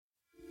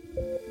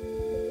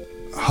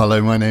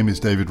Hello, my name is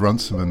David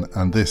Runciman,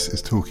 and this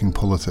is Talking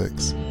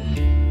Politics.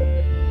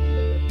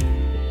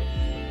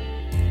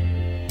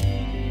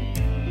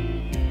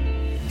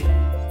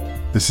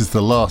 This is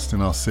the last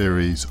in our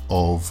series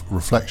of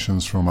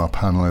reflections from our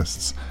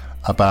panellists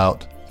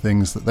about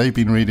things that they've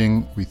been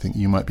reading, we think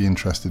you might be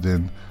interested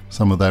in,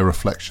 some of their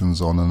reflections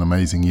on an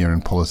amazing year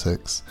in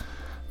politics,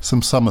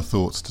 some summer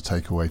thoughts to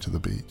take away to the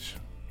beach.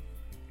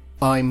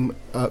 I'm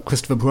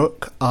Christopher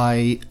Brooke.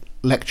 I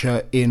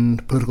lecture in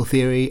political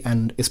theory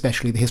and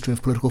especially the history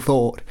of political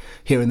thought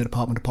here in the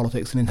Department of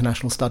Politics and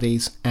International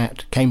Studies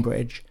at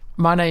Cambridge.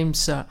 My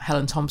name's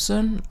Helen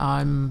Thompson.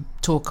 I'm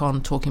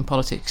Talking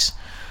Politics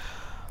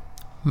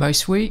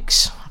most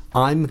weeks.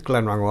 I'm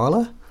Glenn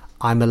Rangwala.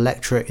 I'm a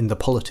lecturer in the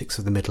politics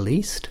of the Middle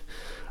East.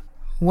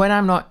 When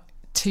I'm not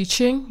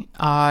teaching,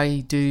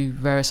 I do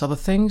various other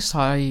things.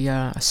 I'm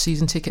a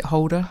season ticket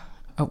holder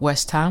at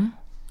West Ham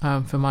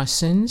for my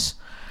sins.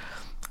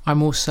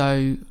 I'm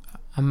also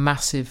a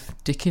massive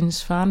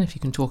Dickens fan, if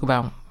you can talk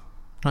about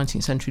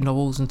 19th century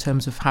novels in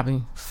terms of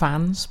having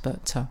fans,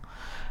 but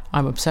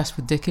I'm obsessed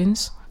with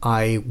Dickens.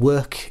 I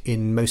work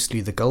in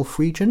mostly the Gulf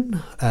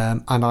region,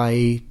 and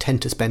I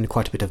tend to spend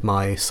quite a bit of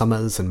my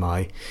summers and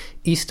my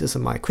Easters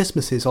and my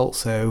Christmases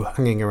also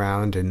hanging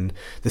around in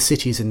the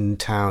cities and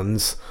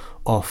towns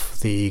off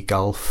the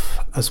Gulf,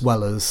 as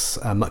well as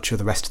much of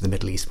the rest of the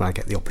Middle East when I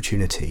get the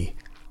opportunity.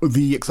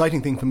 The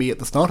exciting thing for me at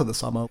the start of the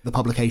summer, the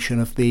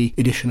publication of the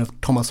edition of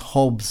Thomas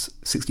Hobbes'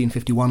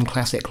 1651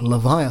 classic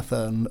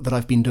Leviathan that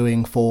I've been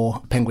doing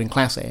for Penguin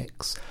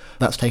Classics.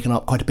 That's taken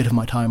up quite a bit of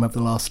my time over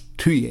the last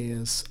 2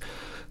 years,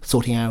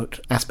 sorting out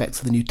aspects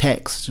of the new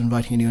text and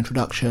writing a new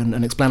introduction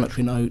and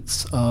explanatory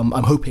notes. I'm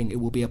hoping it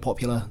will be a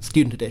popular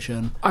student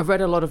edition. I've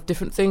read a lot of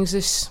different things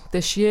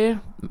this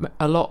year.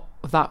 A lot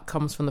of that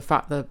comes from the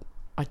fact that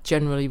I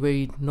generally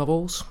read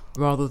novels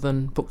rather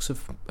than books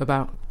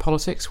about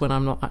politics when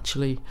I'm not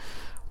actually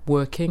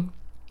working.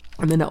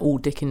 And they're not all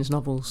Dickens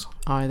novels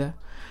either.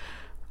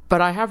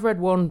 But I have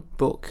read one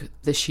book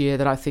this year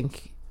that I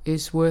think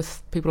is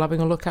worth people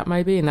having a look at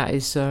maybe, and that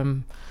is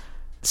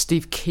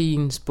Steve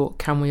Keen's book,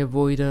 Can We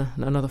Avoid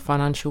Another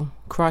Financial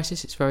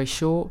Crisis? It's very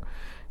short.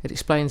 It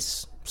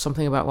explains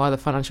something about why the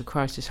financial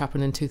crisis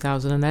happened in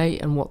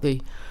 2008 and what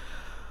the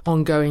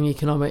ongoing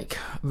economic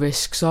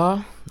risks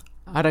are.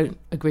 I don't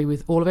agree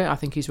with all of it. I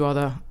think he's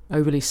rather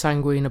overly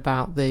sanguine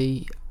about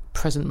the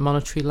present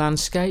monetary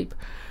landscape,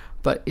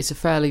 but it's a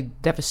fairly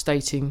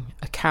devastating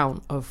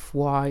account of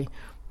why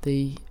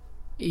the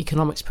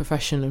economics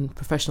profession and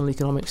professional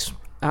economics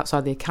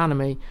outside the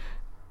academy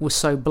was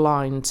so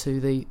blind to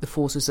the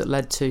forces that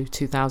led to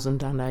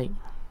 2008.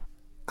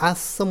 As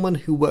someone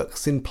who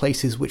works in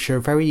places which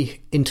are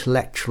very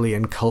intellectually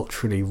and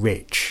culturally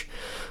rich,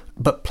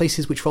 but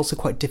places which are also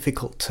quite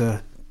difficult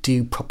to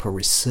do proper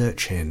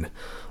research in,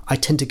 I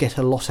tend to get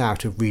a lot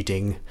out of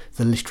reading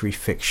the literary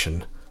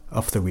fiction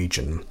of the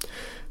region.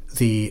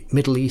 The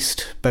Middle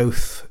East,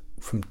 both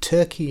from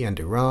Turkey and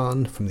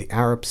Iran, from the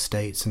Arab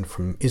states and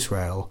from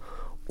Israel,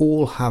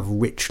 all have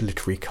rich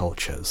literary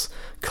cultures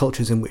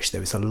in which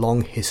there is a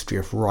long history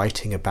of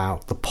writing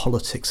about the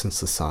politics and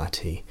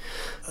society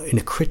in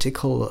a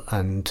critical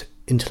and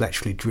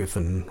intellectually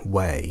driven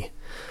way.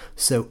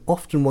 So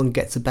often one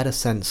gets a better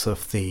sense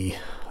of the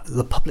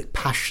public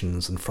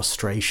passions and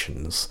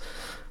frustrations,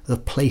 the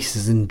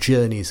places and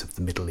journeys of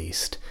the Middle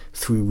East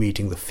through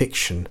reading the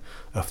fiction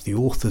of the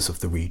authors of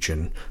the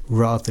region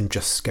rather than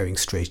just going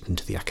straight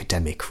into the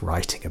academic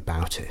writing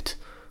about it.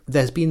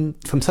 There's been,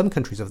 from some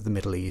countries of the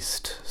Middle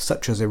East,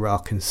 such as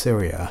Iraq and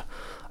Syria,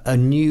 a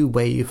new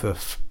wave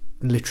of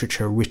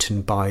literature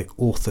written by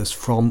authors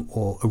from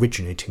or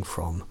originating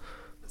from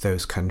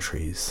those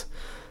countries.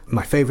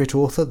 My favourite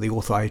author, the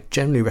author I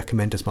generally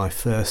recommend as my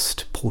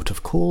first port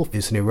of call,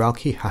 is an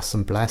Iraqi,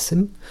 Hassan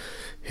Blassim,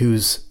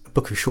 whose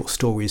book of short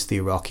stories, The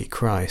Iraqi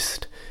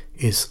Christ,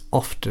 is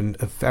often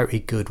a very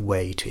good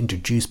way to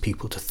introduce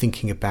people to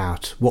thinking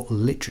about what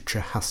literature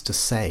has to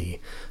say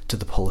to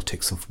the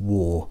politics of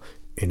war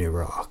in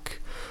Iraq,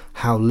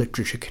 how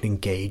literature can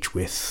engage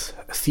with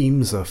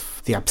themes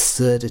of the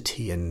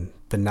absurdity and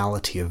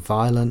banality of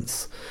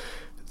violence,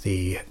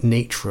 the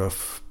nature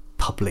of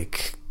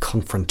public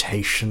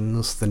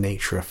confrontations, the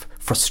nature of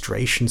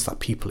frustrations that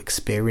people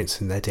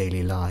experience in their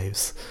daily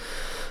lives,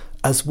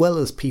 as well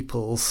as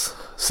people's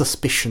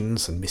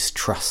suspicions and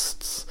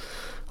mistrusts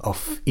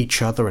of each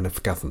other and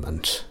of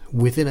government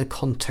within a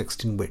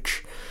context in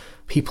which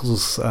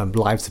people's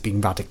lives have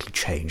been radically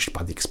changed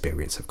by the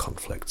experience of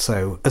conflict.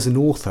 So as an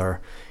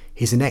author,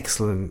 he's an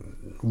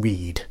excellent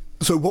read.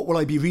 So what will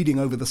I be reading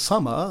over the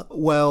summer?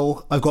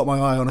 Well, I've got my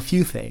eye on a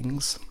few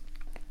things.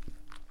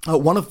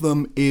 One of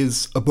them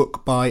is a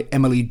book by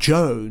Emily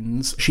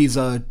Jones. She's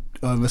a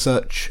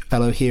research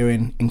fellow here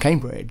in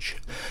Cambridge,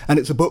 and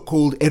it's a book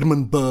called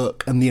Edmund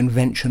Burke and the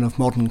Invention of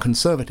Modern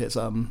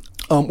Conservatism.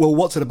 Well,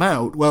 what's it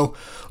about? Well,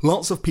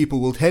 lots of people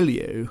will tell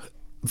you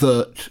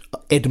that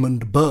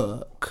Edmund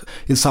Burke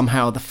is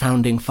somehow the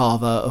founding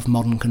father of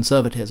modern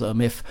conservatism,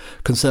 if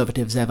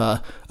conservatives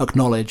ever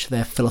acknowledge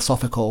their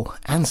philosophical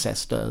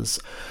ancestors.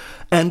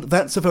 And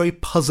that's a very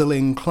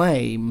puzzling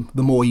claim,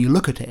 the more you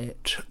look at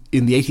it.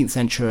 In the 18th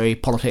century,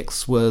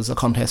 politics was a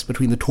contest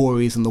between the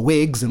Tories and the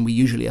Whigs, and we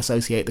usually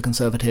associate the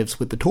Conservatives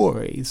with the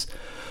Tories.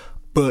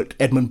 But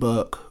Edmund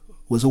Burke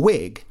was a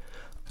Whig.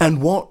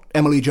 And what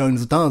Emily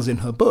Jones does in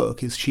her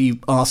book is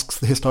she asks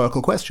the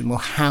historical question, well,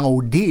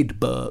 how did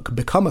Burke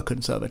become a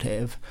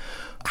Conservative?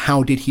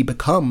 How did he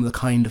become the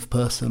kind of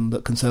person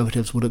that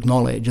Conservatives would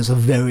acknowledge as a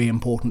very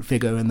important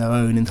figure in their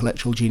own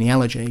intellectual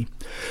genealogy?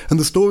 And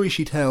the story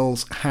she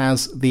tells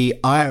has the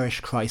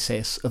Irish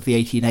crisis of the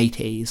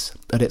 1880s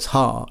at its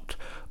heart,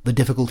 the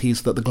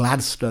difficulties that the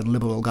Gladstone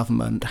Liberal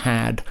government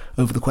had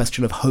over the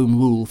question of home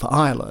rule for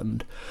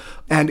Ireland.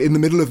 And in the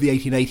middle of the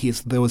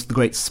 1880s, there was the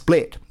great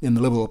split in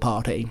the Liberal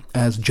Party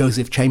as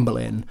Joseph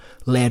Chamberlain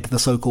led the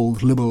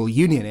so-called Liberal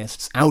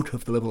Unionists out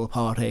of the Liberal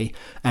Party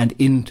and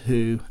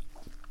into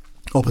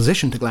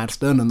opposition to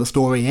Gladstone, and the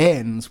story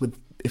ends with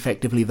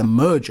effectively the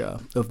merger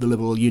of the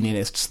Liberal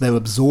Unionists, their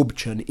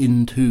absorption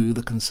into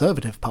the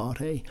Conservative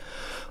Party.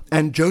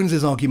 And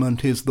Jones's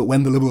argument is that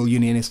when the Liberal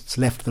Unionists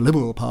left the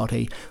Liberal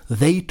Party,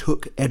 they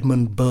took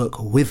Edmund Burke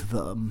with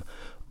them,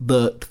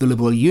 that the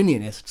Liberal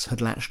Unionists had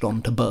latched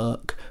on to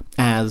Burke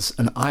as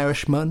an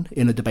Irishman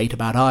in a debate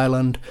about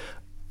Ireland,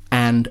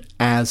 and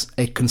as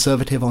a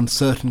conservative on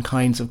certain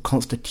kinds of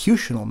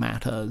constitutional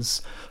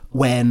matters,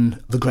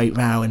 when the great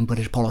row in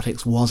British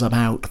politics was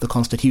about the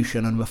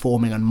Constitution and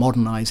reforming and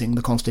modernising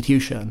the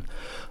Constitution.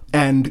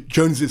 And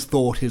Jones's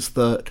thought is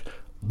that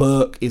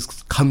Burke is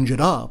conjured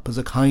up as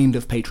a kind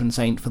of patron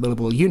saint for the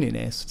Liberal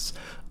Unionists,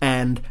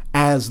 and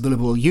as the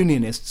Liberal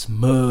Unionists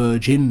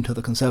merge into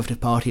the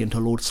Conservative Party, into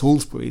Lord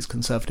Salisbury's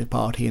Conservative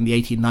Party in the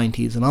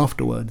 1890s and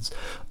afterwards,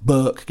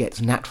 Burke gets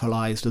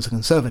naturalised as a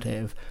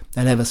Conservative,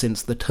 and ever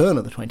since the turn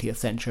of the 20th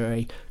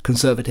century,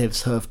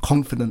 Conservatives have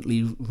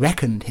confidently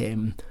reckoned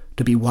him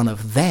to be one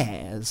of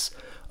theirs.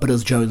 But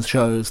as Jones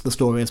shows, the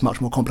story is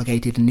much more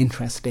complicated and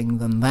interesting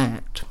than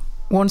that.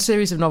 One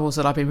series of novels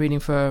that I've been reading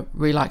for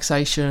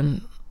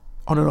relaxation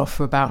on and off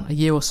for about a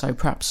year or so,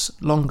 perhaps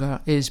longer,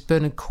 is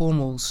Bernard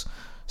Cornwell's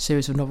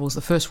series of novels.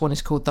 The first one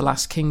is called The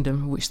Last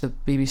Kingdom, which the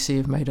BBC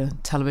have made a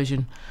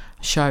television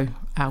show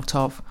out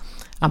of.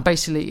 And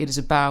basically it is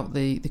about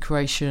the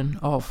creation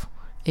of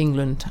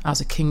England as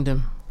a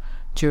kingdom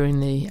during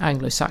the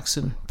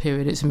Anglo-Saxon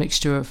period. It's a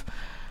mixture of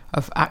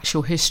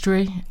actual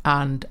history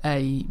and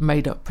a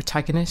made-up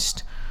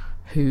protagonist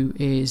who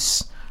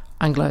is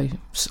Anglo,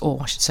 or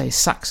I should say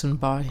Saxon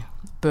by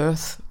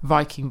birth,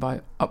 Viking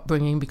by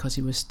upbringing, because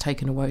he was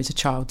taken away as a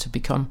child to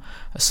become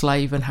a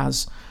slave and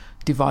has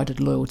divided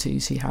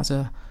loyalties. He has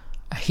a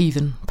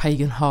heathen,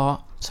 pagan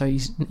heart, so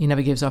he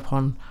never gives up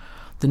on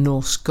the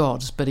Norse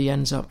gods, but he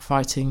ends up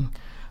fighting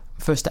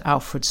first at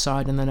Alfred's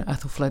side and then at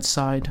Ethelflaed's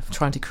side,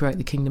 trying to create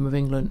the Kingdom of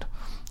England.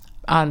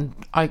 And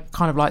I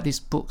kind of like these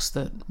books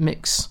that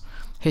mix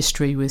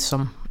history with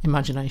some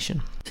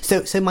imagination.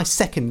 So my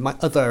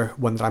other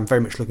one that I'm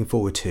very much looking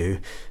forward to,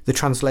 the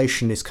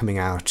translation is coming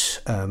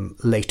out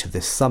later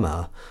this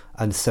summer,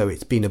 and so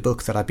it's been a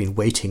book that I've been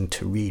waiting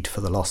to read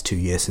for the last 2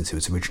 years since it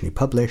was originally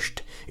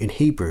published in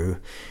Hebrew,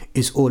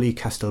 is Orly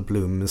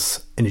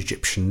Kastelblum's An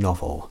Egyptian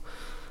Novel.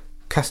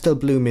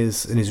 Kastelblum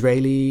is an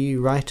Israeli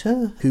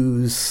writer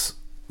who's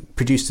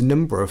produced a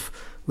number of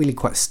really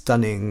quite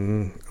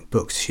stunning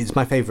books. She's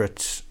my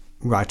favourite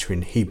writer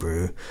in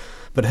Hebrew,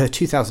 but her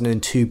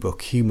 2002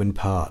 book, Human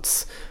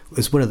Parts,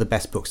 was one of the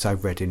best books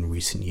I've read in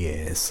recent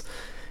years.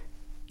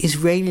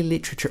 Israeli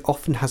literature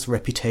often has a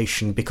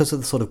reputation, because of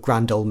the sort of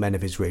grand old men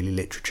of Israeli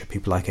literature,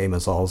 people like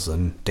Amos Oz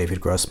and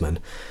David Grossman,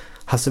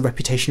 has the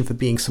reputation for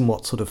being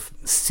somewhat sort of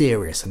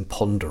serious and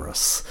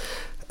ponderous.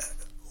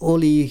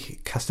 Orly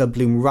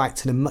Kastelblum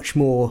writes in a much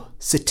more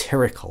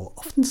satirical,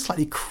 often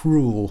slightly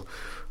cruel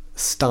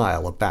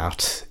style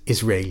about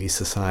Israeli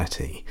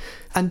society.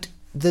 And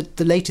the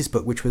latest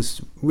book, which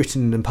was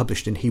written and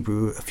published in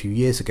Hebrew a few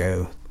years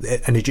ago,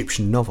 An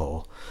Egyptian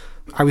Novel,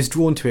 I was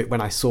drawn to it when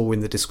I saw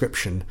in the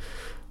description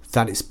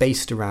that it's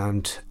based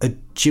around a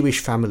Jewish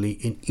family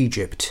in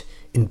Egypt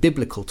in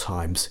biblical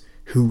times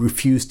who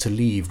refused to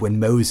leave when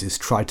Moses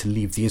tried to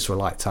leave the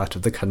Israelites out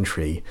of the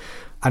country.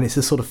 And it's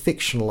a sort of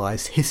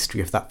fictionalised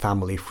history of that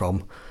family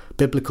from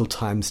biblical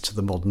times to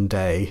the modern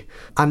day.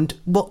 And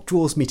what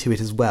draws me to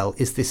it as well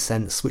is this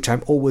sense, which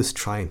I'm always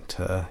trying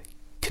to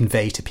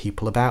convey to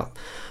people, about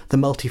the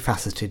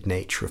multifaceted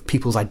nature of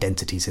people's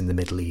identities in the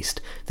Middle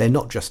East. They're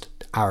not just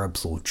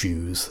Arabs or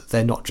Jews,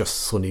 they're not just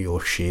Sunni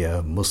or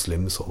Shia,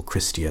 Muslims or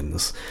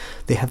Christians.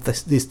 They have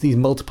these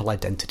multiple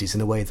identities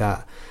in a way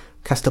that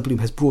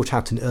Kastelblum has brought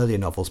out in earlier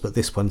novels, but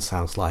this one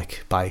sounds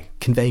like, by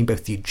conveying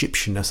both the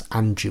Egyptianness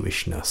and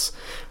Jewishness,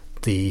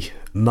 the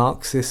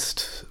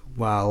Marxist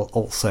while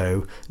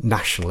also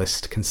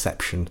nationalist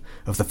conception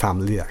of the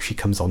family that she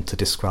comes on to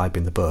describe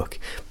in the book,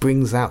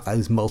 brings out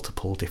those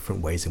multiple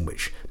different ways in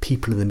which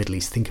people in the Middle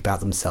East think about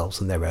themselves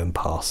and their own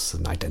pasts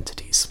and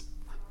identities.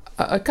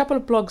 A couple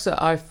of blogs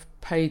that I've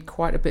paid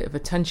quite a bit of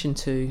attention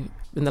to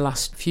in the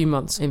last few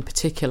months in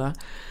particular.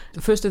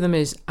 The first of them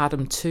is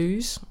Adam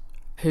Tooze,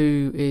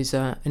 who is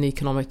an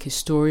economic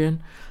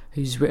historian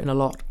who's written a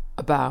lot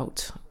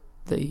about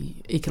the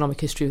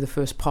economic history of the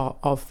first part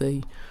of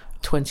the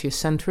 20th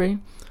century,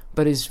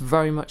 but is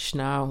very much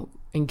now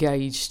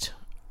engaged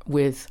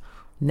with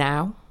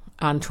now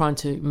and trying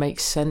to make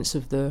sense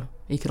of the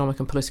economic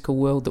and political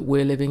world that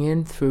we're living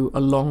in through a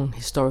long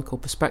historical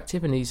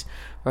perspective, and he's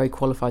very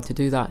qualified to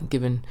do that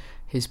given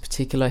his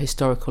particular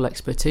historical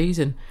expertise.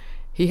 And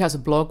he has a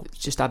blog, it's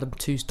just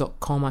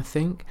adamtooze.com, I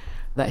think,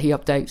 that he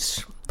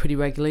updates pretty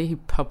regularly. He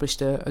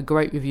published a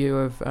great review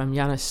of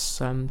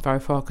Yanis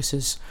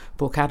Varoufakis's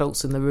book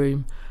Adults in the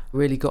Room,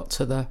 really got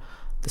to the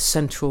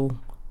central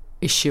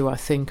issue, I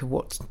think, of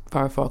what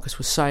Varoufakis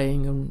was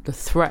saying, and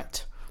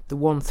the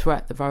one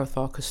threat that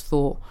Varoufakis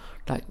thought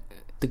that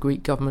the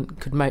Greek government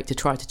could make to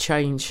try to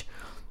change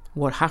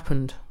what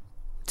happened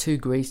to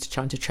Greece, to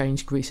try to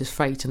change Greece's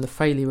fate, and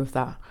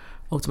the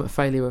ultimate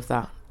failure of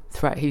that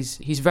threat.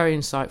 He's very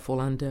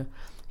insightful, and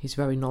he's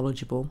very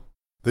knowledgeable.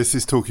 This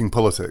is Talking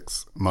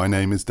Politics. My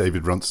name is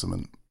David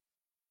Runciman.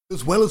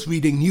 As well as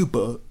reading new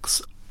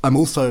books, I'm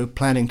also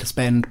planning to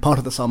spend part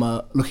of the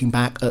summer looking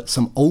back at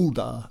some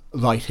older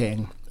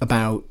writing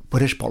about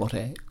British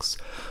politics.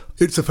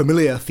 It's a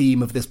familiar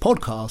theme of this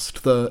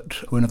podcast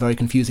that we're in a very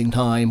confusing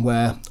time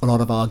where a lot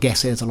of our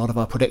guesses, a lot of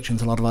our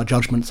predictions, a lot of our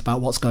judgments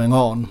about what's going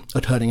on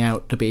are turning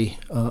out to be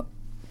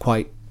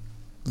quite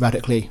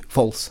radically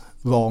false,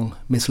 wrong,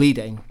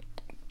 misleading.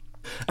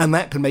 And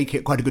that can make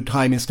it quite a good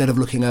time, instead of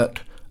looking at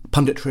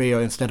punditry or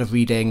instead of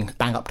reading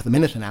bang up to the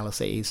minute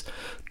analyses,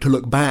 to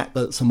look back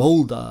at some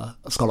older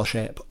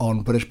scholarship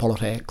on British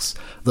politics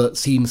that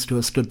seems to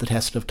have stood the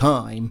test of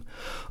time.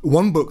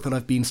 One book that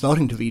I've been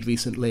starting to read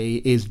recently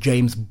is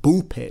James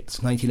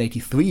Bulpitt's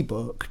 1983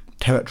 book,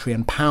 Territory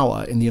and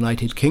Power in the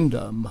United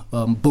Kingdom.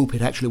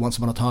 Bulpitt actually once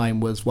upon a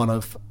time was one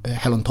of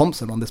Helen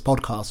Thompson on this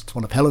podcast,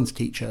 one of Helen's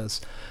teachers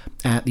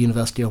at the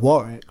University of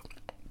Warwick.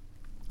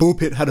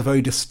 Bulpitt had a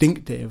very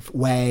distinctive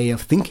way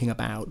of thinking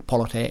about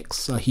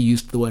politics. He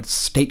used the word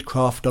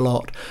statecraft a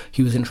lot.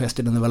 He was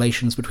interested in the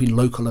relations between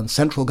local and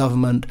central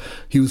government.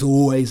 He was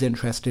always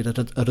interested at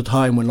a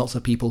time when lots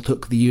of people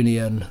took the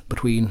union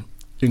between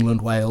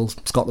England, Wales,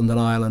 Scotland and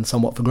Ireland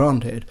somewhat for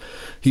granted.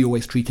 He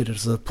always treated it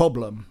as a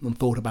problem and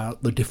thought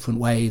about the different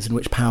ways in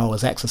which power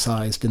was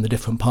exercised in the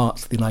different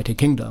parts of the United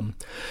Kingdom.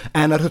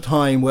 And at a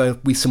time where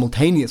we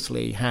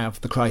simultaneously have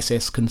the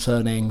crisis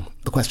concerning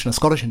the question of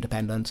Scottish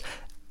independence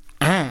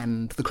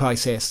and the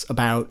crisis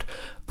about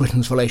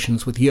Britain's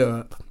relations with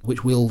Europe,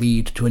 which will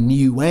lead to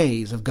new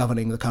ways of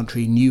governing the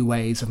country, new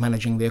ways of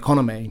managing the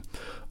economy.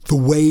 The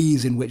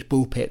ways in which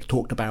Bulpitt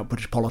talked about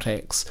British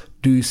politics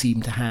do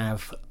seem to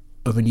have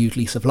a renewed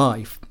lease of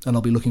life, and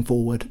I'll be looking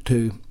forward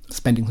to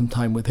spending some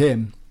time with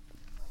him.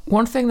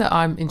 One thing that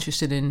I'm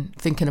interested in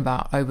thinking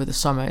about over the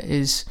summer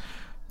is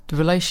the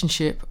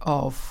relationship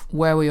of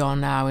where we are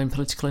now in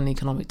political and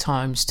economic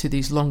times to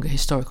these longer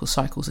historical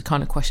cycles, the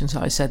kind of questions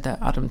that I said that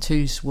Adam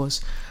Tooze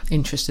was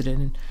interested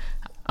in.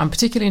 I'm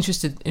particularly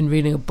interested in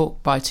reading a book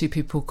by two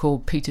people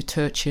called Peter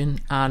Turchin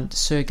and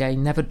Sergei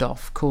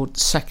Nevedov called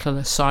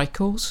Secular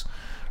Cycles,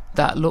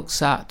 that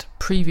looks at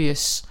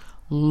previous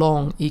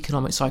long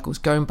economic cycles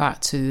going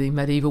back to the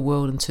medieval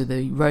world and to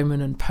the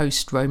Roman and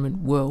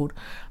post-Roman world,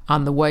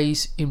 and the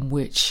ways in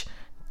which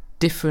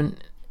different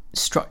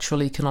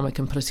structural economic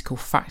and political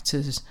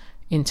factors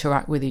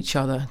interact with each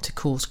other to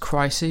cause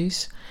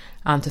crises,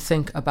 and to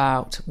think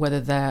about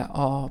whether there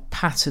are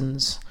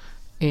patterns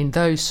in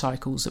those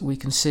cycles that we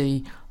can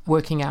see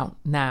working out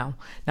now.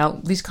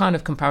 Now, these kind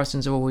of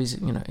comparisons are always,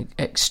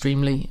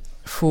 extremely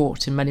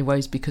fraught in many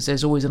ways, because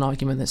there's always an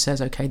argument that says,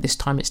 okay, this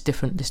time it's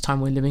different, this time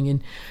we're living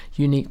in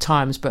unique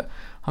times, but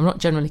I'm not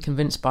generally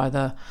convinced by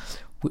the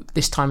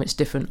this time it's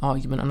different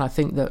argument. And I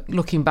think that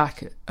looking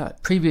back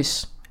at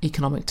previous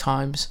economic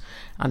times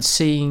and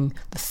seeing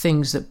the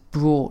things that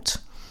brought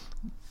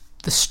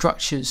the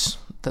structures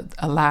that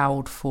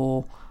allowed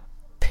for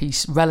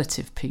peace,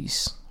 relative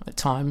peace at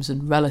times,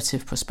 and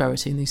relative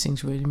prosperity, and these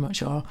things really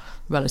much are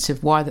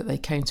relative, why that they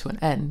came to an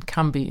end,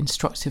 can be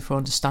instructive for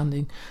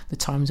understanding the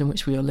times in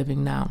which we are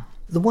living now.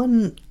 The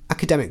one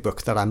academic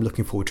book that I'm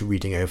looking forward to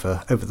reading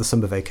over the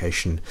summer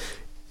vacation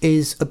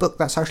is a book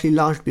that's actually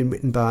largely been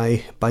written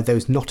by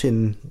those not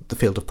in the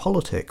field of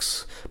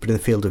politics, but in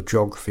the field of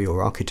geography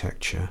or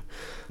architecture,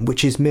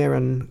 which is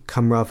Miran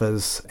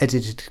Kamrava's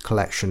edited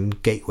collection,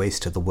 Gateways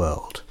to the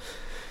World.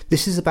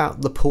 This is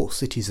about the port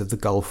cities of the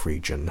Gulf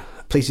region,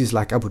 places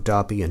like Abu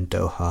Dhabi and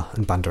Doha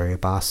and Bandar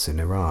Abbas in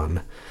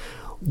Iran,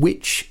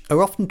 which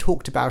are often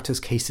talked about as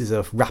cases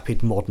of rapid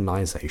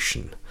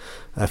modernisation,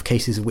 of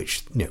cases in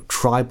which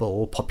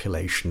tribal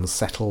populations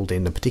settled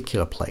in a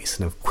particular place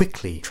and have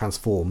quickly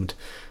transformed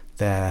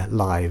their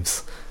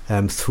lives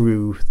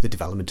through the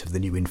development of the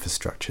new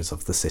infrastructures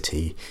of the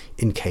city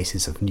in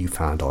cases of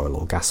newfound oil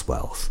or gas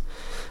wealth.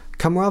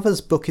 Kamrava's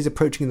book is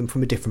approaching them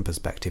from a different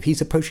perspective. He's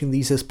approaching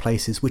these as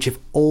places which have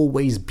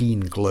always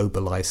been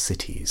globalised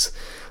cities,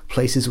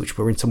 places which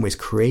were in some ways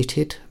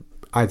created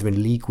either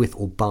in league with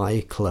or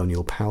by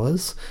colonial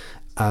powers,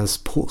 as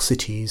port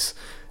cities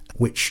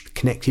which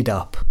connected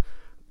up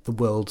the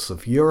worlds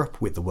of Europe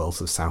with the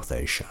worlds of South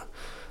Asia.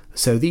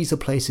 So these are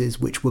places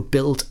which were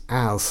built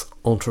as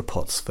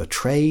entrepots for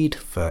trade,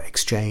 for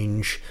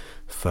exchange,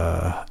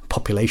 for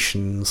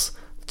populations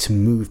to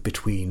move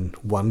between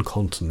one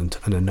continent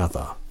and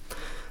another.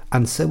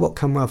 And so what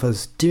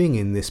Kamrava's doing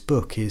in this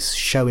book is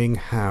showing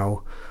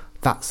how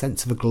that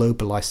sense of a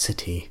globalised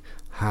city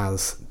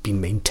has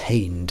been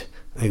maintained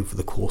over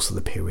the course of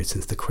the period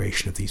since the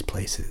creation of these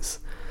places.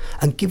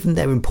 And given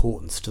their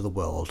importance to the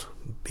world,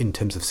 in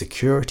terms of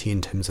security,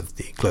 in terms of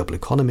the global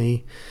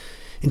economy,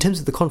 in terms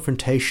of the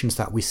confrontations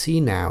that we see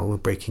now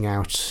breaking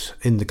out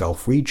in the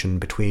Gulf region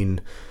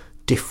between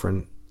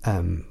different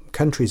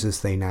countries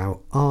as they now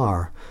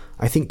are,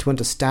 I think to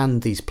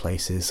understand these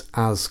places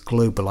as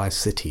globalised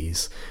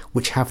cities,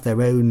 which have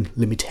their own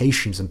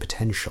limitations and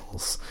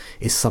potentials,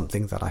 is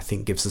something that I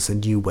think gives us a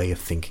new way of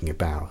thinking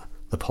about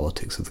the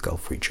politics of the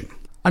Gulf region.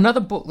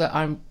 Another book that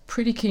I'm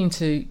pretty keen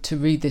to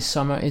read this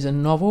summer is a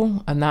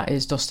novel, and that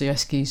is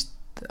Dostoevsky's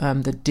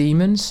The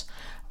Demons.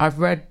 I've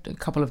read a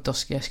couple of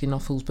Dostoevsky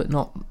novels, but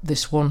not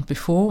this one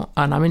before,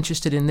 and I'm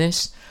interested in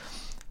this,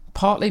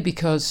 partly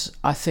because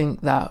I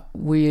think that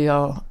we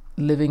are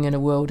living in a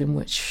world in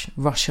which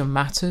Russia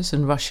matters,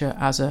 and Russia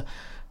as a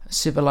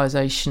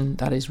civilization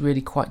that is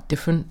really quite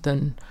different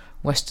than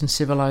Western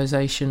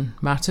civilization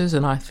matters,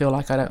 and I feel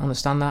like I don't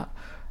understand that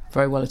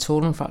very well at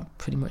all. In fact,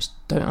 pretty much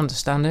don't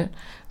understand it.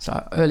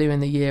 So earlier in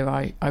the year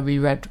I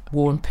reread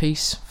War and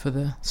Peace for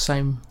the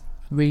same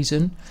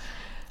reason,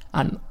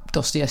 and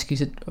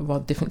Dostoevsky's a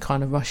rather different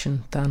kind of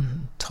Russian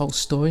than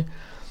Tolstoy.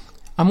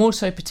 I'm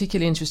also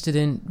particularly interested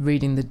in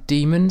reading The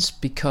Demons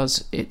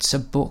because it's a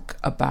book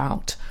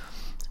about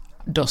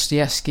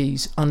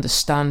Dostoevsky's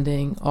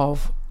understanding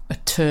of a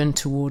turn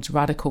towards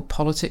radical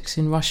politics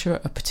in Russia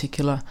at a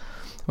particular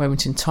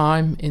moment in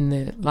time in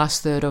the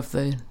last third of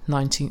the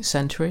 19th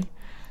century.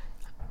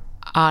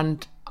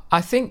 And I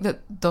think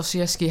that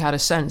Dostoevsky had a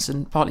sense,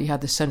 and partly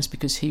had this sense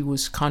because he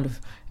was kind of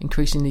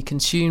increasingly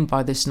consumed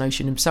by this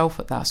notion himself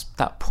at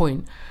that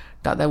point,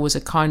 that there was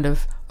a kind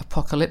of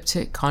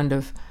apocalyptic, kind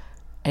of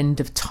end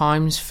of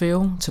times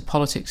feel to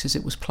politics as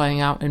it was playing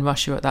out in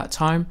Russia at that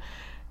time.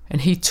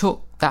 And he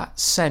took that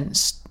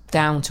sense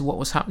down to what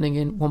was happening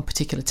in one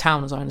particular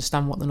town, as I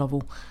understand what the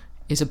novel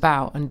is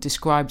about, and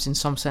describes in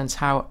some sense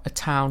how a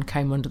town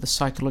came under the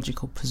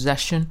psychological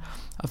possession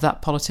of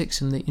that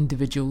politics and the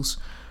individuals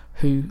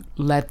who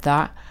led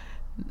that.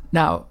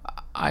 Now,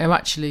 I am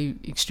actually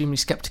extremely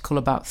sceptical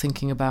about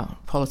thinking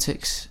about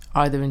politics,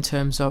 either in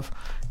terms of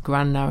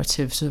grand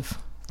narratives of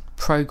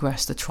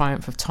progress, the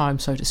triumph of time,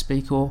 so to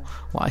speak, or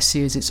what I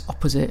see as its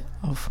opposite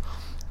of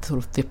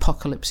sort of the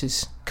apocalypse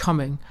is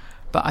coming.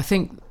 But I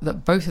think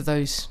that both of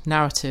those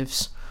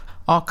narratives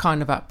are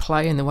kind of at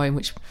play in the way in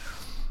which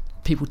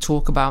people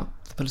talk about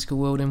the political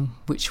world in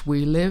which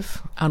we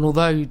live. And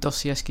although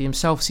Dostoevsky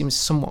himself seems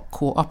somewhat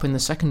caught up in the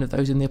second of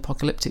those, in the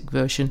apocalyptic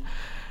version,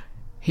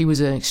 he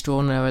was an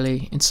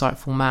extraordinarily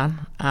insightful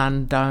man,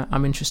 and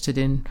I'm interested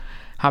in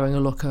having a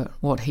look at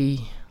what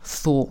he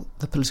thought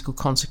the political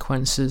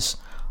consequences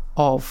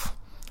of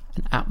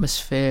an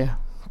atmosphere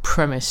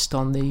premised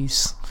on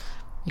these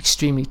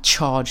extremely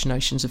charged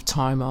notions of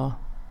time are.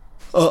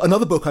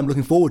 Another book I'm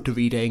looking forward to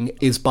reading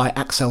is by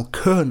Axel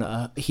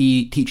Kerner.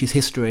 He teaches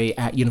history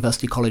at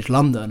University College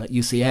London at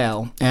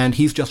UCL, and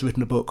he's just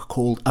written a book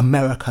called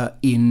America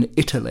in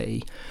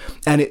Italy.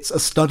 And it's a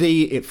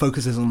study, it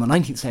focuses on the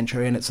 19th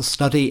century, and it's a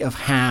study of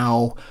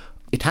how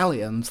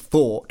Italians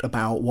thought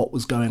about what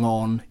was going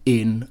on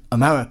in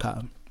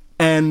America.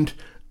 And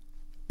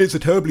it's a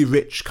terribly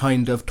rich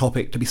kind of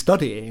topic to be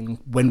studying.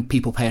 When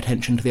people pay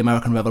attention to the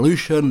American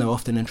Revolution, they're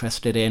often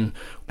interested in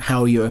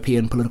how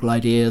European political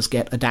ideas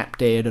get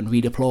adapted and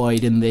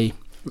redeployed in the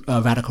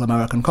radical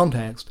American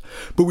context.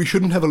 But we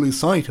shouldn't ever lose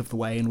sight of the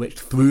way in which,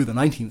 through the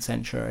 19th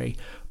century,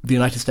 the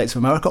United States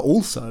of America,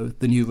 also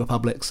the new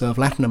republics of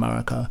Latin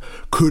America,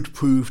 could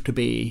prove to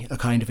be a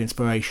kind of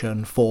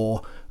inspiration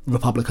for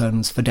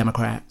Republicans, for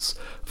Democrats,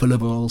 for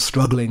liberals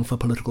struggling for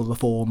political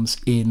reforms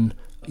in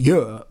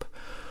Europe.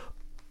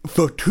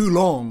 For too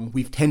long,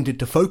 we've tended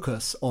to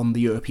focus on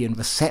the European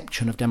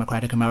reception of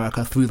democratic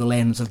America through the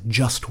lens of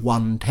just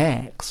one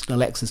text,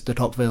 Alexis de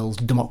Tocqueville's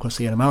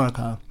Democracy in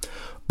America.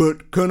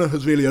 But Kerner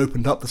has really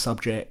opened up the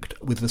subject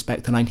with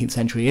respect to 19th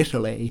century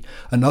Italy,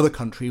 another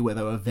country where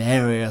there are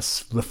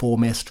various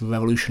reformist,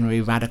 revolutionary,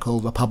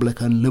 radical,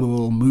 republican,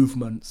 liberal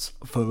movements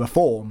for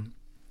reform,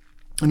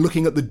 and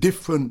looking at the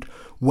different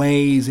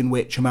ways in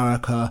which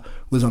America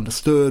was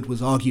understood,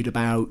 was argued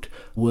about,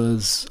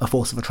 was a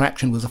force of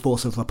attraction, was a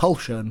force of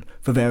repulsion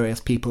for various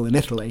people in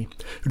Italy.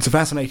 It's a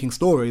fascinating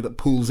story that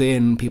pulls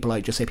in people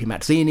like Giuseppe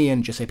Mazzini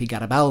and Giuseppe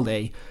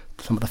Garibaldi,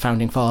 some of the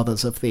founding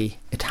fathers of the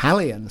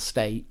Italian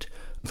state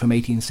from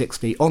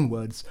 1860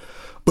 onwards.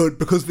 But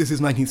because this is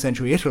 19th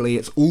century Italy,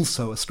 it's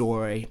also a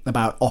story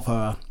about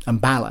opera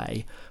and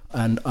ballet,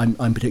 and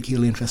I'm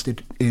particularly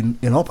interested in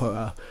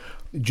opera.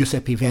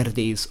 Giuseppe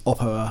Verdi's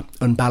opera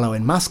Un ballo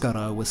in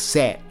maschera was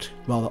set,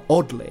 rather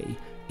oddly,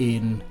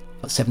 in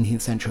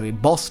 17th century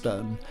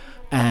Boston,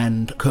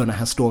 and Kerner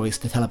has stories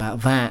to tell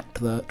about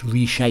that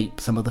reshape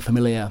some of the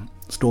familiar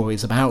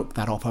stories about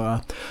that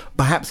opera.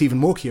 Perhaps even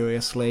more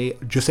curiously,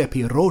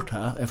 Giuseppe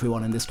Rota,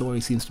 everyone in this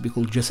story seems to be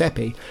called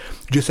Giuseppe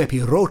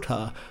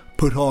Rota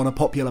put on a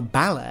popular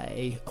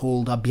ballet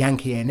called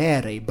Bianchi e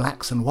Neri,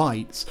 Blacks and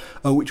Whites,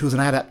 which was an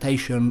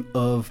adaptation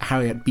of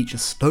Harriet Beecher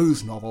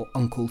Stowe's novel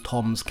Uncle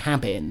Tom's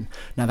Cabin.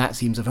 Now that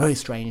seems a very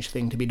strange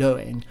thing to be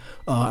doing,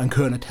 and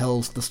Kerner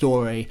tells the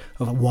story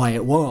of why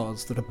it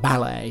was that a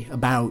ballet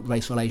about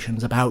race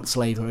relations, about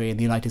slavery in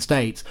the United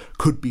States,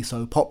 could be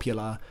so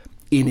popular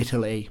in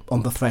Italy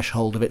on the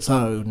threshold of its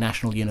own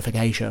national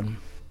unification.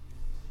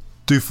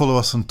 Do follow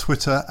us on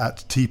Twitter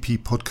at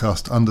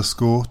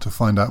 @TPPodcast_ to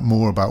find out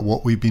more about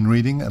what we've been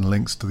reading and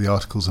links to the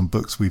articles and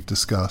books we've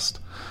discussed.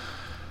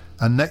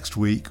 And next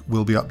week,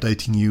 we'll be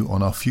updating you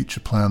on our future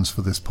plans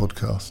for this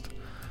podcast.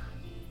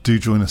 Do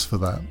join us for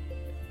that.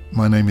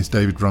 My name is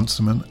David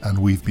Runciman, and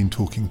we've been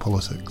talking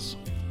politics.